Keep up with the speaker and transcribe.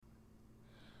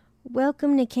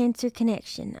Welcome to Cancer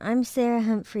Connection. I'm Sarah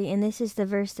Humphrey, and this is the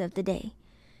verse of the day.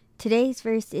 Today's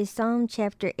verse is Psalm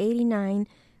chapter 89,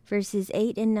 verses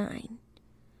 8 and 9.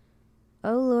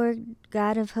 O Lord,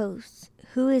 God of hosts,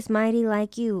 who is mighty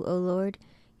like you, O Lord?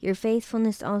 Your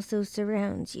faithfulness also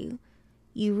surrounds you.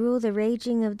 You rule the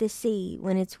raging of the sea.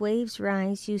 When its waves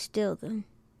rise, you still them.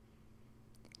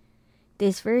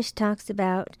 This verse talks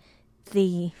about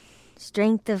the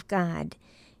strength of God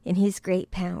and his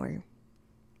great power.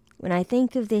 When I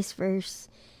think of this verse,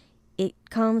 it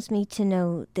calms me to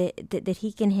know that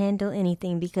he can handle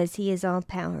anything because he is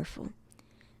all-powerful.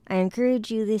 I encourage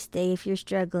you this day, if you're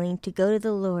struggling, to go to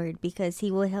the Lord because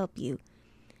he will help you.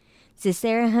 This is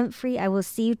Sarah Humphrey. I will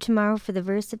see you tomorrow for the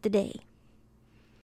verse of the day.